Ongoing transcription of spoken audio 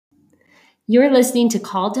You're listening to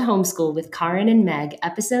Called to Homeschool with Karin and Meg,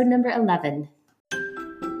 episode number 11.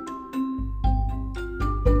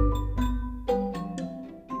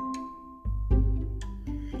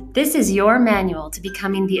 This is your manual to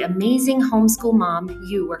becoming the amazing homeschool mom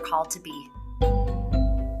you were called to be.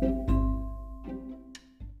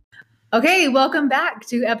 Okay, welcome back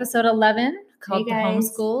to episode 11, called Hey The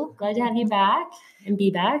guys. Homeschool. Glad to have you back and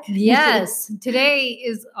be back. Yes, today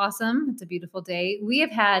is awesome. It's a beautiful day. We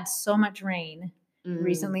have had so much rain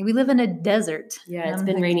recently. We live in a desert. Yeah, And it's I'm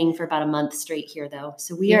been like, raining for about a month straight here, though.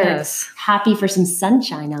 So we Yes. are happy for some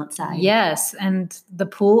sunshine outside. Yes, and the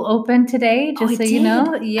pool opened today, just so it you did.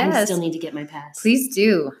 know. I Yes, still need to get my pass. please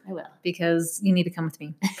do, I will. because you need to come with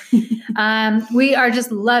me. We are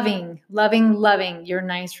just loving your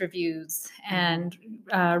nice reviews and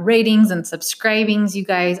ratings and subscribings. You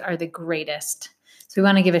guys are the greatest. So we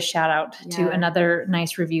want to give a shout out to Yeah. another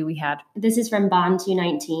nice review we had. This is from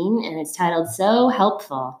Bond219, and it's titled So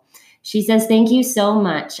Helpful. She says, "Thank you so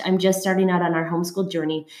much. I'm just starting out on our homeschool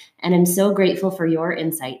journey, and I'm so grateful for your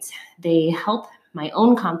insights. They help my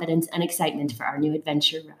own confidence and excitement for our new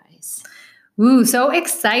adventure rise." Ooh, so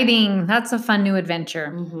exciting. That's a fun new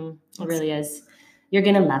adventure. It really is. You're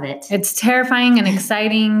going to love it. It's terrifying and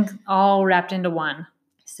exciting, all wrapped into one.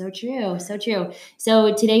 So true. So true.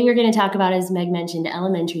 So today we're going to talk about, as Meg mentioned,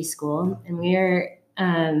 elementary school. And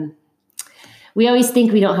we always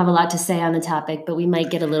think we don't have a lot to say on the topic, but we might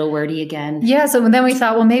get a little wordy again. Yeah, so then we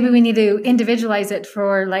thought, well, maybe we need to individualize it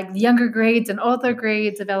for like younger grades and older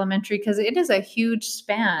grades of elementary, because it is a huge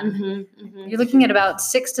span. You're looking at about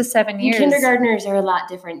 6 to 7 years. Kindergartners are a lot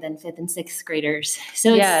different than 5th and 6th graders.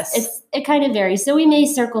 So Yes. it kind of varies. So we may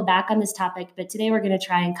circle back on this topic, but today we're going to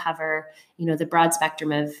try and cover, the broad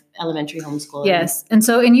spectrum of elementary homeschooling. Yes. And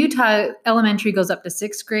so in Utah, elementary goes up to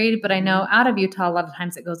 6th grade, but I know out of Utah, a lot of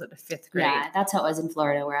times it goes up to 5th grade. Yeah, that's how it was in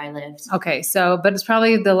Florida where I lived. Okay. But it's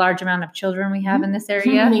probably the large amount of children we have in this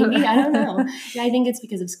area. Maybe, I don't know. Yeah, I think it's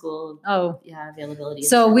because of school. Availability.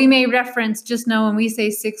 So we may reference, just know when we say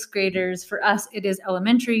 6th graders, for us, it is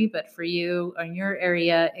elementary, but for you or in your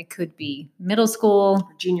area, it could be middle school,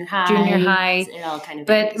 junior high. It all kind of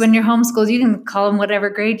But varies. when you're homeschooled, you can call them whatever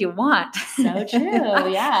grade you want. So true.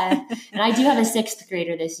 Yeah. And I do have a 6th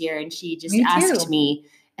grader this year, and she just Me asked too. me,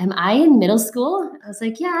 "Am I in middle school?" I was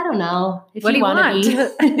like, "Yeah, I don't know. If What do you want to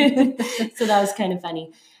want?" be." So that was kind of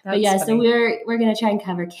funny. But yeah, so we're going to try and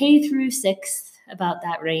cover K through 6th, about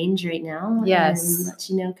that range right now. Yes. And let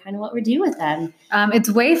you know kind of what we're doing with them. It's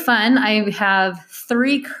way fun. I have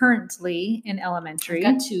 3 currently in elementary.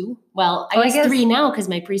 I've got 2. Well, I guess 3 now because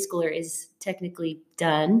my preschooler is technically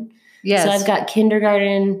done. Yes. So I've got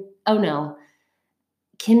kindergarten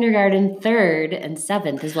 3rd and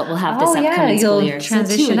 7th is what we'll have this upcoming school year. You'll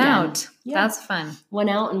transition so 2 again. out. Yeah. That's fun. 1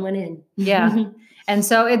 out and 1 in. Yeah. And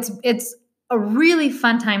so it's a really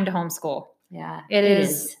fun time to homeschool. Yeah. It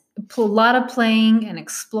is a lot of playing and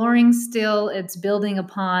exploring still. It's building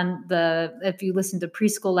upon if you listened to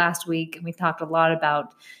preschool last week, and we talked a lot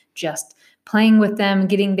about just playing with them,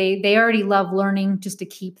 they already love learning, just to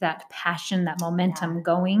keep that passion, that momentum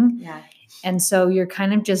going. Yeah. And so you're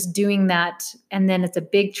kind of just doing that. And then it's a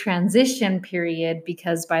big transition period,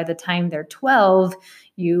 because by the time they're 12,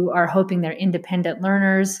 you are hoping they're independent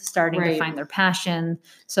learners, starting to find their passion.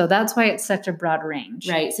 So that's why it's such a broad range.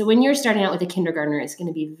 Right. So when you're starting out with a kindergartner, it's going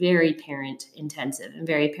to be very parent intensive and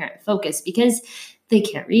very parent focused, because they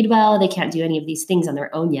can't read well. They can't do any of these things on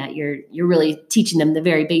their own yet. You're really teaching them the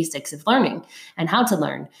very basics of learning and how to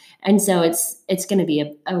learn. And so it's going to be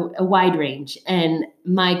a wide range. And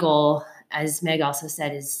my goal, as Meg also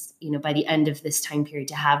said, is, by the end of this time period,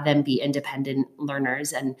 to have them be independent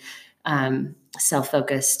learners and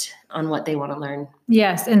self-focused on what they want to learn.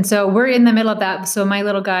 Yes. And so we're in the middle of that. So my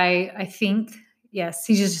little guy, I think, yes,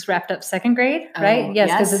 he just wrapped up 2nd grade, right?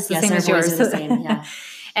 Yes, because it's the same as yours. The same, yeah.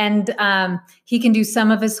 And he can do some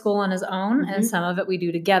of his school on his own, and some of it we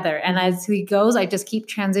do together. And as he goes, I just keep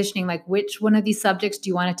transitioning, like, which one of these subjects do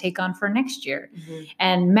you want to take on for next year?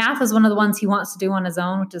 And math is one of the ones he wants to do on his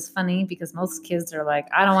own, which is funny because most kids are like,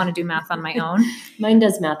 I don't want to do math on my own. Mine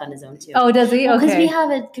does math on his own too. Oh, does he? Okay. Because we have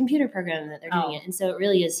a computer program that they're doing it. And so it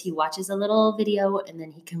really is, he watches a little video and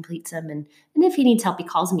then he completes them. And if he needs help, he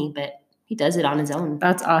calls me, but he does it on his own.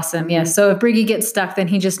 That's awesome. Yeah. So if Briggy gets stuck, then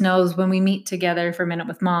he just knows when we meet together for a minute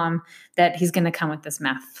with mom that he's going to come with this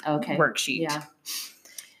math worksheet.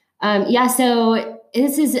 Yeah. So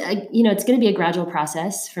this is, it's going to be a gradual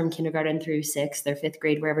process from kindergarten through 6th or 5th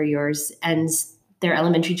grade, wherever yours ends their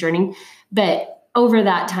elementary journey. But over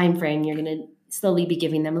that time frame, you're going to slowly be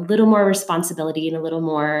giving them a little more responsibility and a little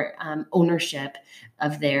more ownership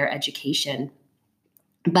of their education.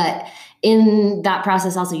 But in that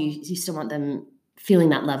process also, you still want them feeling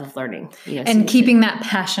that love of learning, and keeping that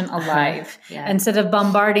passion alive instead of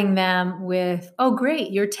bombarding them with, oh,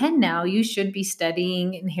 great, you're 10 now, you should be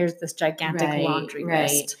studying, and here's this gigantic laundry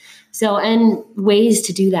list. So, and ways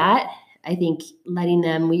to do that, I think letting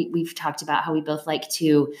them, we've talked about how we both like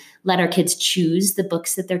to let our kids choose the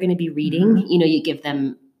books that they're going to be reading. You give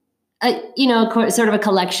them sort of a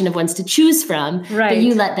collection of ones to choose from, but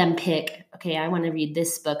you let them pick, okay, I want to read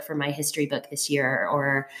this book for my history book this year,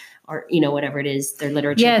 or whatever it is, their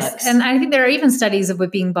literature books. And I think there are even studies of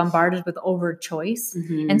being bombarded with over choice.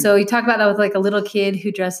 And so you talk about that with like a little kid who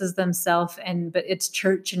dresses themselves, but it's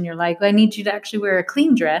church, and you're like, well, I need you to actually wear a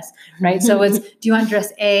clean dress, right? So it's, do you want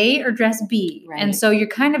dress A or dress B? Right. And so you're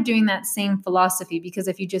kind of doing that same philosophy, because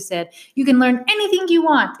if you just said, you can learn anything you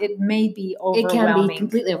want, it may be overwhelming. It can be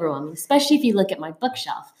completely overwhelming, especially if you look at my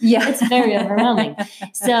bookshelf. Yeah. It's very overwhelming.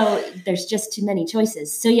 So there's just too many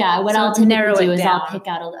choices. So what I'll typically do is I'll pick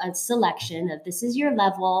out a selection of, this is your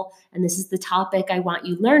level and this is the topic I want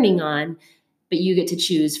you learning on, but you get to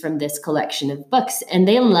choose from this collection of books. And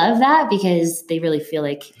they love that because they really feel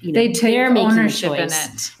like they're making ownership in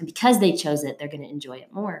it. And because they chose it, they're going to enjoy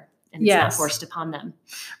it more. And it's not forced upon them.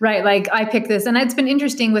 Right. Like I picked this, and it's been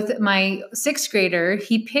interesting with my 6th grader.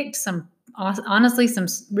 He picked some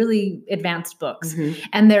really advanced books,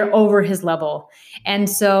 and they're over his level. And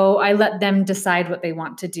so I let them decide what they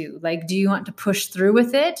want to do. Like, do you want to push through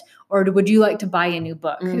with it, or would you like to buy a new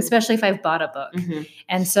book, especially if I've bought a book?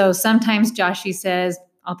 And so sometimes Joshy says,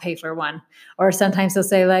 I'll pay for one. Or sometimes they'll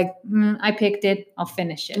say like, I picked it, I'll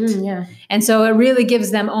finish it. And so it really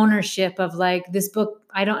gives them ownership of like, this book,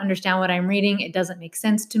 I don't understand what I'm reading. It doesn't make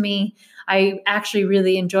sense to me. I actually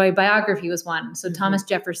really enjoy biography was one. So Thomas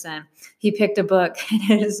Jefferson, he picked a book, and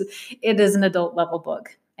it is an adult level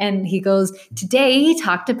book. And he goes, today he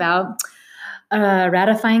talked about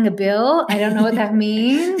ratifying a bill. I don't know what that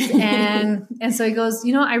means. And so he goes,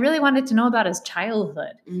 I really wanted to know about his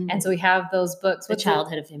childhood. And so we have those books. The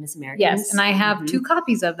Childhood of Famous Americans. Yes. And I have 2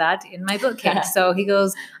 copies of that in my bookcase. So he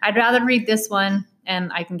goes, I'd rather read this one,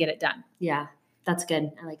 and I can get it done. Yeah, that's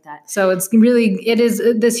good. I like that. So it is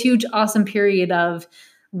this huge, awesome period of,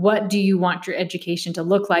 what do you want your education to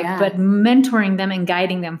look like, but mentoring them and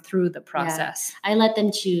guiding them through the process. I let them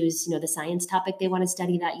choose, the science topic they want to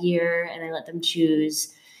study that year. And I let them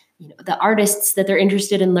choose, the artists that they're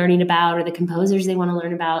interested in learning about, or the composers they want to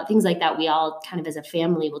learn about, things like that. We all kind of as a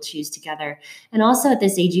family will choose together. And also at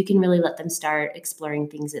this age, you can really let them start exploring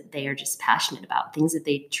things that they are just passionate about, things that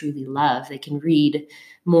they truly love. They can read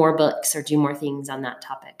more books or do more things on that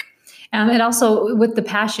topic. And also with the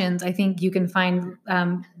passions, I think you can find,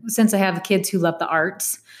 since I have kids who love the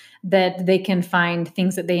arts, that they can find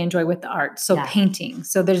things that they enjoy with the arts. So painting.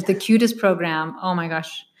 So there's the cutest program. Oh my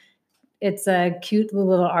gosh. It's a cute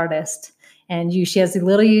little artist. And she has a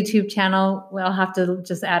little YouTube channel. Well, I'll have to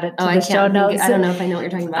just add it to the show notes. I don't know if I know what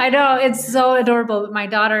you're talking about. I know. It's so adorable. But my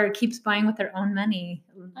daughter keeps buying with her own money,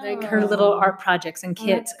 like her little art projects and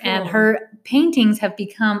kits. Cool. And her paintings have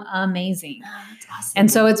become amazing. Oh, that's awesome.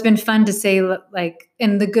 And so it's been fun to say, like,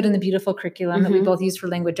 in the Good and the Beautiful curriculum that we both use for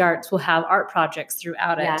language arts, we'll have art projects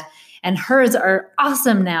throughout it. And hers are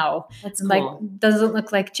awesome now. That's cool. Like, doesn't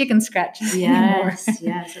look like chicken scratches anymore.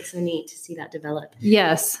 Yes. It's so neat to see that develop.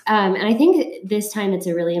 Yes. And I think this time it's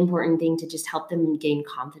a really important thing to just help them gain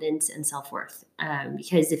confidence and self-worth.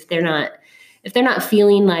 Because if they're not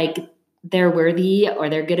feeling like they're worthy or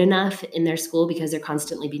they're good enough in their school, because they're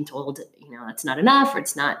constantly being told, it's not enough, or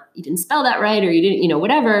it's not, you didn't spell that right, or you didn't,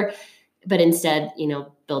 whatever, but instead,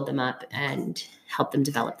 build them up and help them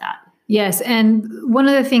develop that. Yes. And one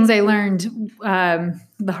of the things I learned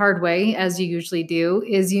the hard way, as you usually do,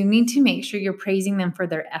 is you need to make sure you're praising them for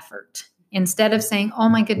their effort instead of saying, oh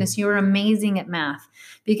my goodness, you're amazing at math.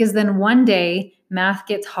 Because then one day math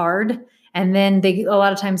gets hard, and then a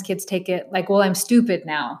lot of times kids take it like, well, I'm stupid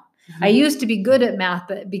now. I used to be good at math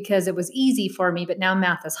because it was easy for me, but now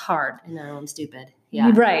math is hard. And now I'm stupid.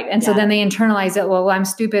 Yeah. Right. And so then they internalize it. Well, I'm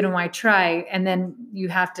stupid and why try? And then you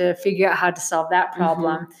have to figure out how to solve that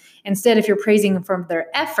problem. Instead, if you're praising them for their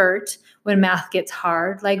effort when math gets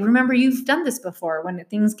hard, like, remember, you've done this before. When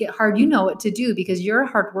things get hard, you know what to do because you're a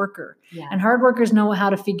hard worker. And hard workers know how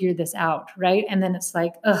to figure this out. Right. And then it's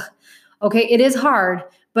like, okay, it is hard,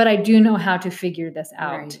 but I do know how to figure this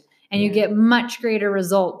out. Right. And you get much greater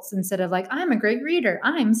results instead of like, I'm a great reader.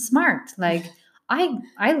 I'm smart. Like, I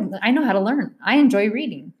know how to learn. I enjoy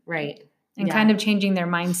reading. Right. And kind of changing their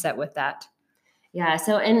mindset with that. Yeah.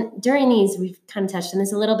 So, and during these, we've kind of touched on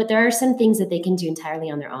this a little bit. There are some things that they can do entirely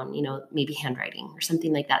on their own, maybe handwriting or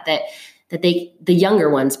something like that that the younger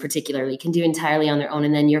ones particularly can do entirely on their own.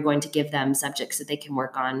 And then you're going to give them subjects that they can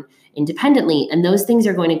work on independently. And those things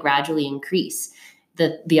are going to gradually increase.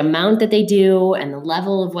 The amount that they do and the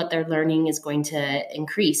level of what they're learning is going to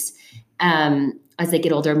increase as they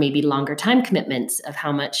get older, maybe longer time commitments of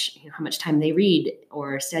how much time they read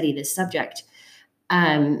or study this subject.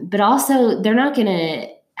 But also they're not going to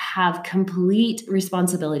have complete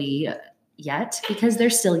responsibility yet because they're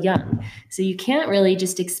still young. So you can't really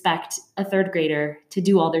just expect a third grader to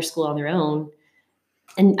do all their school on their own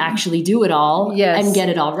and actually do it all and get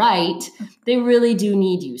it all right. They really do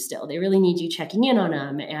need you still. They really need you checking in on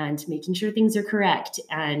them and making sure things are correct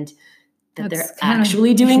and that they're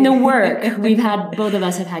actually doing the work. Both of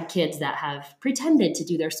us have had kids that have pretended to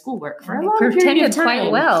do their schoolwork for a long period of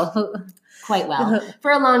time. Quite well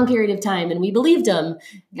for a long period of time. And we believed them.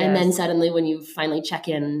 Yes. And then suddenly when you finally check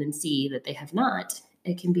in and see that they have not,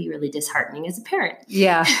 it can be really disheartening as a parent.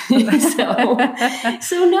 Yeah.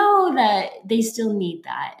 So know that they still need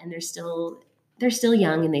that. And they're still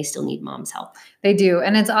young and they still need mom's help. They do.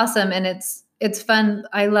 And it's awesome. And it's fun.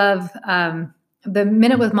 I love, the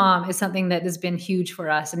Minute with Mom is something that has been huge for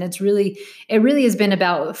us. And it really has been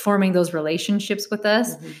about forming those relationships with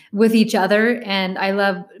us, with each other. And I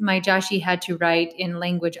love my Joshie had to write in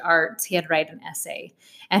language arts. He had to write an essay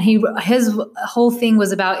and his whole thing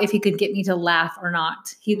was about if he could get me to laugh or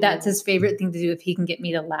not. That's his favorite thing to do. If he can get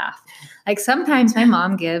me to laugh. Like sometimes my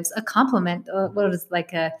mom gives a compliment, what is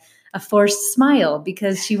like a forced smile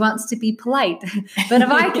because she wants to be polite. But if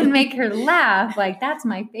I can make her laugh, like that's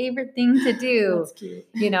my favorite thing to do. That's cute.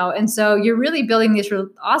 And so you're really building these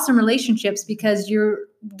awesome relationships because you're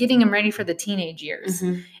getting them ready for the teenage years.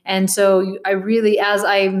 And so as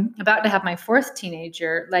I'm about to have my fourth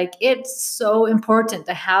teenager, like it's so important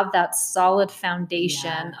to have that solid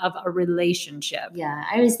foundation of a relationship. Yeah.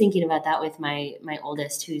 I was thinking about that with my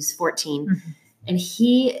oldest who's 14. And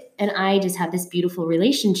he and I just have this beautiful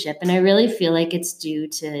relationship. And I really feel like it's due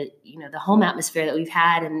to, the home atmosphere that we've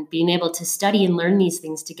had and being able to study and learn these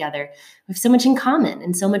things together. We have so much in common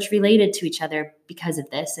and so much related to each other because of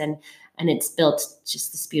this. And it's built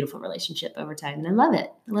just this beautiful relationship over time. And I love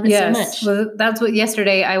it. I love it so much. Well, that's what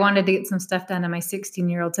yesterday I wanted to get some stuff done. And my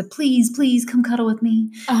 16-year-old said, please come cuddle with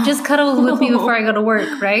me. Just cuddle with me before I go to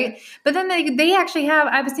work. Right. But then they actually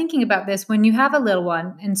I was thinking about this when you have a little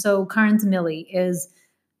one. And so Karen's Millie is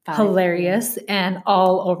hilarious and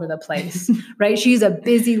all over the place, right? She's a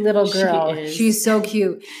busy little girl. She's so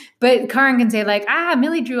cute. But Karen can say like,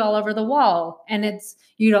 Millie drew all over the wall. And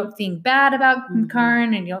you don't think bad about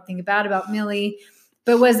Karen and you don't think bad about Millie.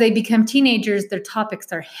 But as they become teenagers, their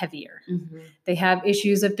topics are heavier. They have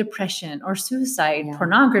issues of depression or suicide,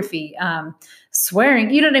 pornography, swearing.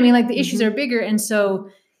 You know what I mean? Like the issues are bigger. And so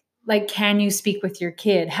like, can you speak with your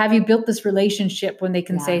kid? Have you built this relationship when they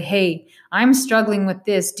can say, hey, I'm struggling with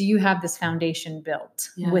this. Do you have this foundation built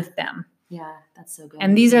with them? Yeah, that's so good.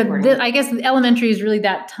 And these I guess elementary is really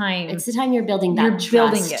that time. It's the time you're building that trust.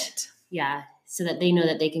 Building it. Yeah, so that they know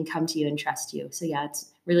that they can come to you and trust you. So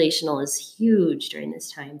relational is huge during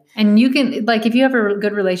this time. And you can, like, if you have a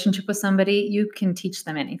good relationship with somebody, you can teach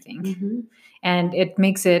them anything. And it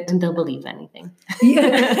makes it... And they'll believe anything.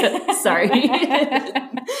 Sorry.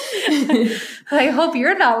 I hope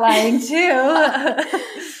you're not lying too.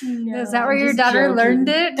 No, is that where your daughter learned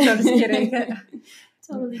it? No, just kidding.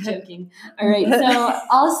 Totally joking. All right. So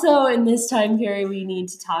also in this time period, we need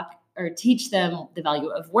to talk or teach them the value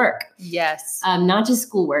of work. Yes. Not just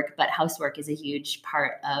schoolwork, but housework is a huge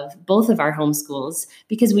part of both of our homeschools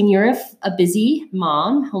because when you're a busy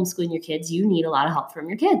mom homeschooling your kids, you need a lot of help from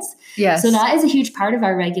your kids. Yes. So that is a huge part of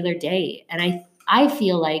our regular day. And I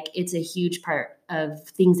feel like it's a huge part of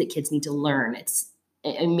things that kids need to learn. It's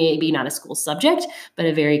maybe not a school subject, but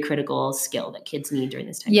a very critical skill that kids need during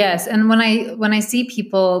this time. Yes. And when I see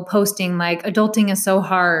people posting like adulting is so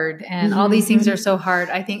hard and all these things are so hard,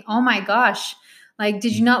 I think, oh my gosh, like,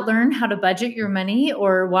 did you not learn how to budget your money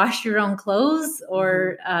or wash your own clothes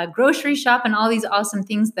or grocery shop and all these awesome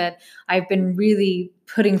things that I've been really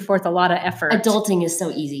putting forth a lot of effort. Adulting is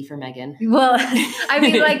so easy for Megan. Well, I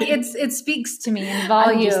mean, like it speaks to me in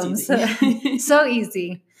volumes. So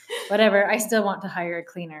easy. Whatever. I still want to hire a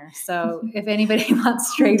cleaner. So if anybody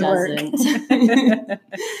wants trade work.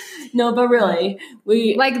 No, but really,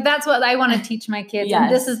 that's what I want to teach my kids. Yes.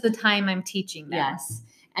 And this is the time I'm teaching them. Yes.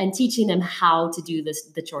 And teaching them how to do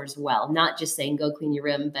the chores well, not just saying, go clean your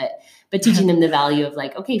room, but teaching them the value of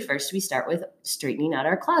like, okay, first we start with straightening out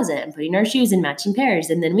our closet and putting our shoes in matching pairs.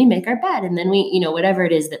 And then we make our bed. And then we, whatever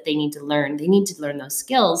it is that they need to learn those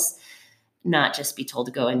skills, not just be told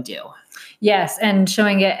to go and do. Yes, and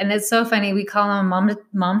showing it. And it's so funny. We call them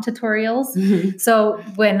mom tutorials. Mm-hmm. So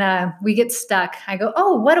when we get stuck, I go,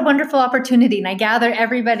 oh, what a wonderful opportunity. And I gather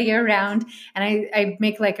everybody around and I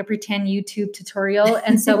make like a pretend YouTube tutorial.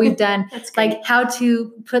 And so we've done like how to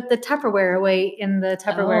put the Tupperware away in the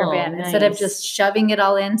Tupperware bin instead of just shoving it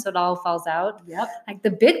all in so it all falls out. Yep. Like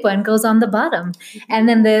the big one goes on the bottom and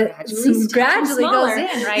then the gradually goes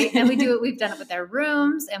in, right? And we've done it with our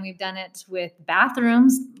rooms and we've done it with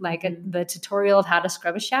bathrooms, like the tutorial of how to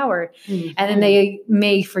scrub a shower. And then they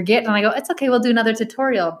may forget and I go, it's okay, we'll do another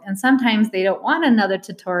tutorial. And sometimes they don't want another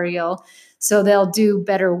tutorial. So they'll do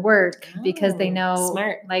better work because they know,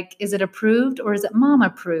 like, is it approved or is it mom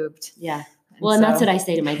approved? Yeah. Well, and that's what I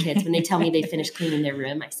say to my kids when they tell me they finished cleaning their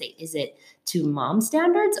room. I say, is it to mom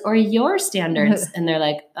standards or your standards? And they're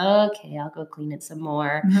like, okay, I'll go clean it some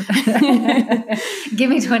more.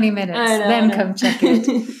 Give me 20 minutes, then come check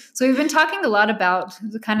it. So we've been talking a lot about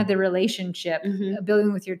kind of the relationship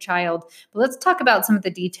building with your child, but let's talk about some of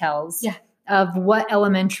the details of what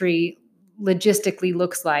elementary logistically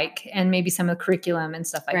looks like and maybe some of the curriculum and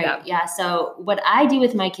stuff like that. Yeah. So what I do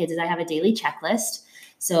with my kids is I have a daily checklist.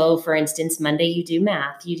 So for instance, Monday you do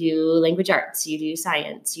math, you do language arts, you do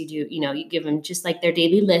science, you do, you give them just like their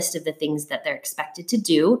daily list of the things that they're expected to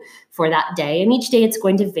do for that day. And each day it's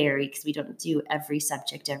going to vary because we don't do every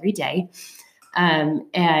subject every day.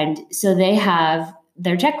 And so they have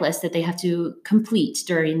their checklist that they have to complete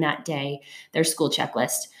during that day, their school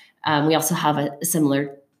checklist. We also have a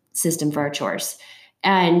similar system for our chores.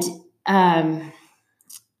 And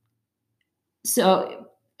so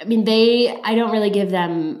I mean, I don't really give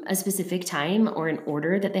them a specific time or an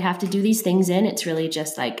order that they have to do these things in. It's really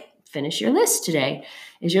just like, finish your list today.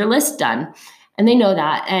 Is your list done? And they know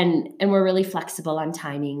that. And we're really flexible on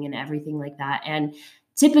timing and everything like that. And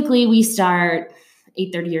typically we start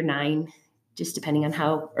 8:30 or 9, just depending on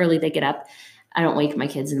how early they get up. I don't wake my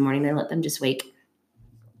kids in the morning. I let them just wake.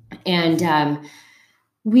 And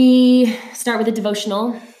we start with a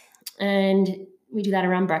devotional and we do that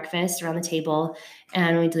around breakfast, around the table,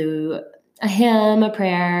 and we do a hymn, a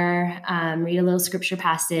prayer, read a little scripture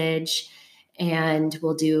passage, and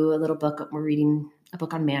we'll do a little book. We're reading a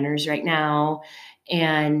book on manners right now,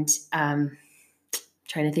 and trying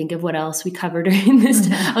to think of what else we covered during this.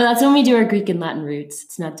 Oh, that's when we do our Greek and Latin roots.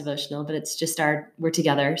 It's not devotional, but it's just we're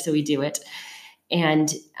together, so we do it.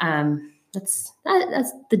 And that's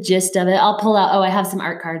the gist of it. I'll pull out, I have some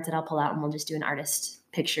art cards that I'll pull out, and we'll just do an artist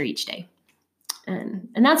picture each day. And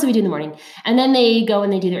that's what we do in the morning. And then they go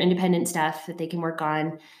and they do their independent stuff that they can work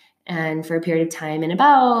on. And for a period of time, and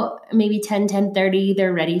about maybe 10:30,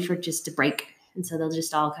 they're ready for just a break. And so they'll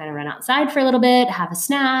just all kind of run outside for a little bit, have a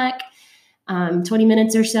snack, 20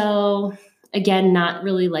 minutes or so. Again, not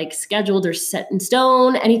really like scheduled or set in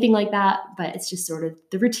stone, anything like that, but it's just sort of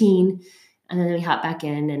the routine. And then we hop back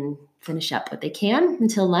in and finish up what they can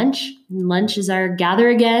until lunch. And lunch is our gather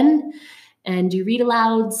again and do read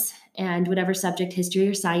alouds and whatever subject, history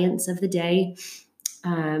or science of the day,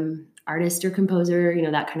 artist or composer,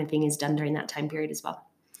 that kind of thing is done during that time period as well.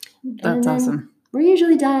 That's awesome. We're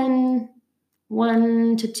usually done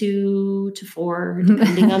 1 to 2 to 4,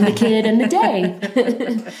 depending on the kid and the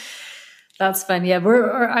day. That's fun. Yeah,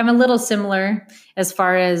 I'm a little similar as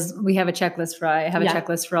far as we have a checklist I have a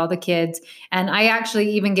checklist for all the kids. And I actually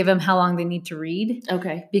even give them how long they need to read.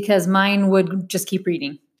 Okay. Because mine would just keep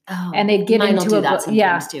reading. Oh, and they'd get into a book. Too.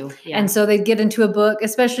 Yeah. And so they'd get into a book,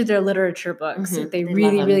 especially their literature books. If they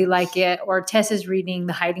really, really like it. Or Tess is reading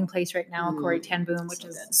The Hiding Place right now, Corrie ten Boom, which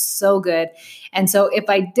is so good. And so if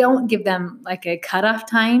I don't give them like a cutoff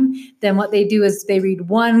time, then what they do is they read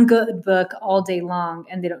one good book all day long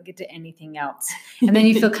and they don't get to anything else. And then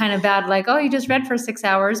you feel kind of bad, like, oh, you just read for 6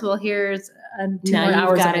 hours. Well, here's 2 more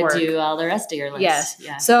hours of work. Now you've got to do all the rest of your list. Yes.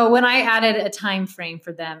 Yeah. So when I added a time frame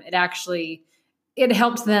for them, it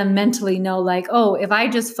helps them mentally know, like, oh, if I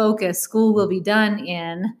just focus, school will be done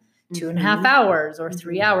in 2.5 hours or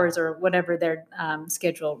 3 hours or whatever their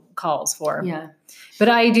schedule calls for. Yeah. But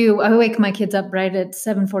I wake my kids up right at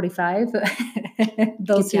 7:45.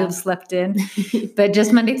 Those who have slept in. But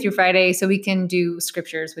just Monday through Friday, so we can do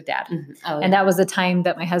scriptures with Dad. And that was the time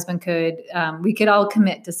that my husband we could all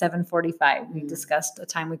commit to 7:45. We discussed a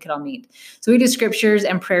time we could all meet. So we do scriptures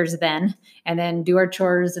and prayers then, and then do our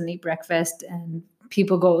chores and eat breakfast. And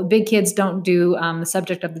people go, big kids don't do the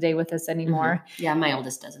subject of the day with us anymore. Yeah, my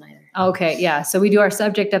oldest doesn't either. Okay, yeah. So we do our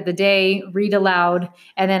subject of the day, read aloud,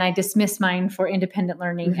 and then I dismiss mine for independent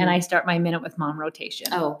learning, and I start my Minute with Mom rotation.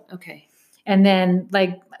 Oh, okay. And then,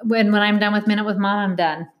 like, when I'm done with Minute with Mom, I'm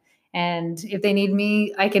done. And if they need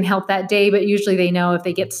me, I can help that day. But usually they know if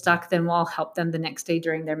they get stuck, then we'll help them the next day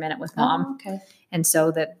during their minute with mom. Oh, okay. And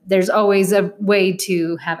so that there's always a way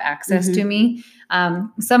to have access to me.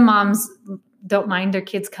 Some moms don't mind their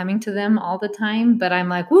kids coming to them all the time, but I'm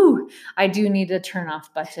like, woo, I do need a turn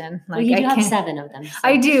off button. Like, well, you do have 7 of them. So.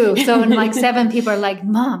 I do. So when like 7 people are like,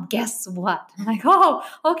 Mom, guess what? I'm like, oh,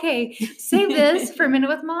 okay, save this for Minute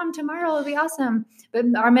with Mom tomorrow. It'll be awesome. But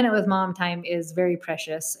our Minute with Mom time is very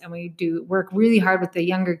precious. And we do work really hard with the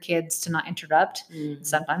younger kids to not interrupt,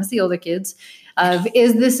 sometimes the older kids,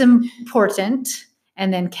 is this important?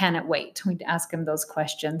 And then can it wait? We'd ask them those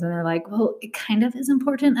questions. And they're like, well, it kind of is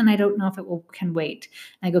important. And I don't know if can wait.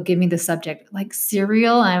 And I go, give me the subject. Like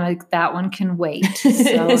cereal. I'm like, that one can wait.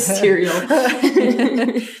 So, cereal.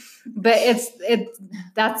 But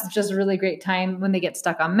that's just a really great time when they get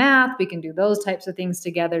stuck on math. We can do those types of things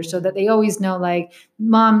together so that they always know, like,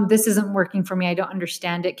 Mom, this isn't working for me. I don't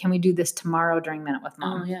understand it. Can we do this tomorrow during Minute with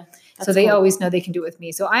Mom? Oh, yeah. So they always know they can do it with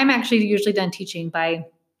me. So I'm actually usually done teaching by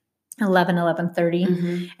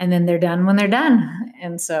 11:30, and then they're done when they're done.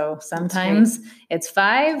 And so sometimes it's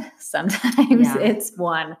 5, sometimes it's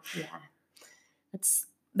 1. Yeah.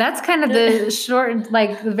 That's kind of the short,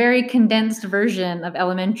 like the very condensed version of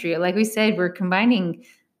elementary. Like we said, we're combining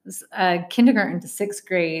kindergarten to 6th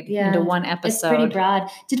grade into one episode. It's pretty broad.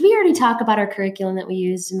 Did we already talk about our curriculum that we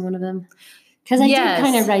used in one of them? Because I did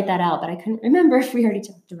kind of write that out, but I couldn't remember if we already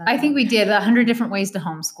talked about it. I think we did 100 different ways to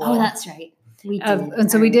homeschool. Oh, that's right. We did.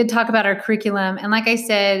 And so we did talk about our curriculum. And like I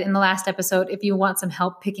said in the last episode, if you want some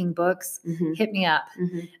help picking books, hit me up.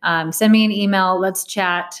 Send me an email. Let's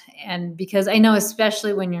chat. And because I know,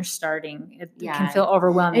 especially when you're starting, it can feel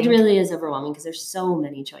overwhelming. It really is overwhelming because there's so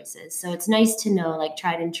many choices. So it's nice to know, like,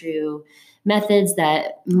 tried and true methods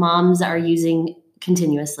that moms are using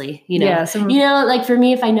continuously, like for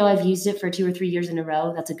me, if I know I've used it for 2 or 3 years in a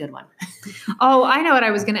row, that's a good one. Oh, I know what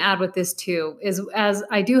I was going to add with this too, is as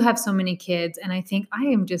I do have so many kids and I think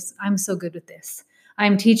I'm so good with this.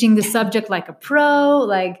 I'm teaching the subject like a pro,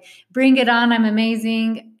 like bring it on. I'm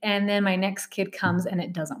amazing. And then my next kid comes and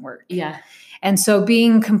it doesn't work. Yeah. And so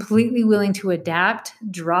being completely willing to adapt,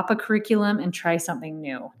 drop a curriculum and try something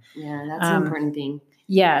new. Yeah. That's an important thing.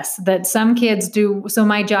 Yes, that some kids do. So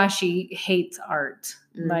my Joshie hates art.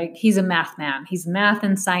 Like he's a math man. He's math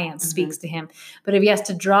and science speaks to him. But if he has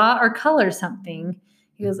to draw or color something,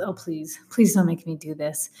 he goes, oh, please don't make me do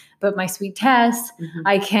this. But my sweet Tess,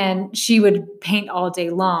 she would paint all day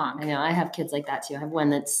long. I know. I have kids like that too. I have one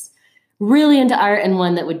that's really into art and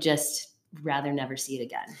one that would just rather never see it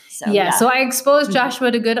again. So so I expose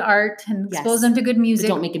Joshua to good art and expose him to good music.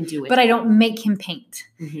 But don't make him do it. But I don't make him paint.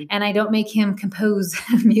 And I don't make him compose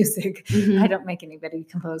music. I don't make anybody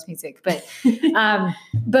compose music.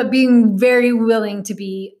 But being very willing to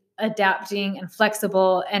be adapting and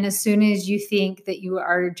flexible. And as soon as you think that you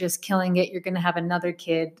are just killing it, you're going to have another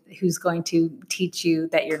kid who's going to teach you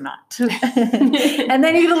that you're not. And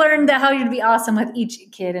then you learn how to be awesome with each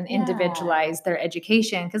kid and individualize their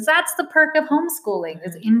education. Because that's the perk of homeschooling,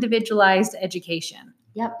 is individualized education.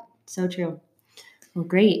 Yep. So true. Well,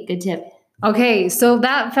 great. Good tip. Okay, so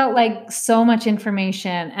that felt like so much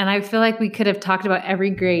information, and I feel like we could have talked about every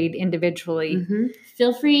grade individually.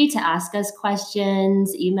 Feel free to ask us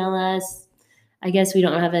questions, email us. I guess we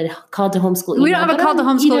don't have a call to homeschool email. We don't have a call to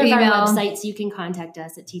homeschool email. Either of our websites, you can contact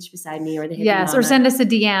us at Teach Beside Me or the Hippie Yes, or send us a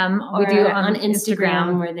DM. We do on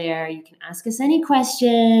Instagram. We're there. You can ask us any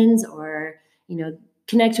questions or,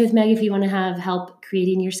 connect with Meg if you want to have help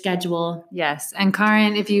creating your schedule. Yes. And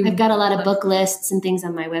Karen, I've got a lot of book lists and things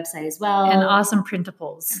on my website as well. And awesome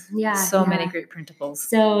printables. Yeah. So many great printables.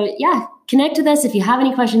 So connect with us if you have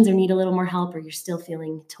any questions or need a little more help or you're still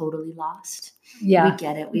feeling totally lost. Yeah. We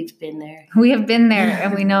get it. We've been there. We have been there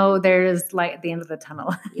and we know there's light at the end of the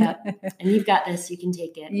tunnel. Yep. And you've got this. You can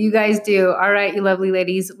take it. You guys do. All right, you lovely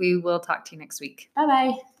ladies. We will talk to you next week.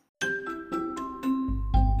 Bye-bye.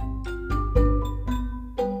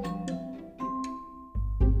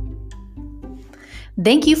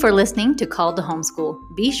 Thank you for listening to Called to Homeschool.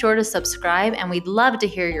 Be sure to subscribe, and we'd love to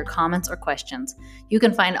hear your comments or questions. You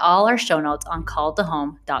can find all our show notes on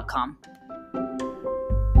calledtohome.com.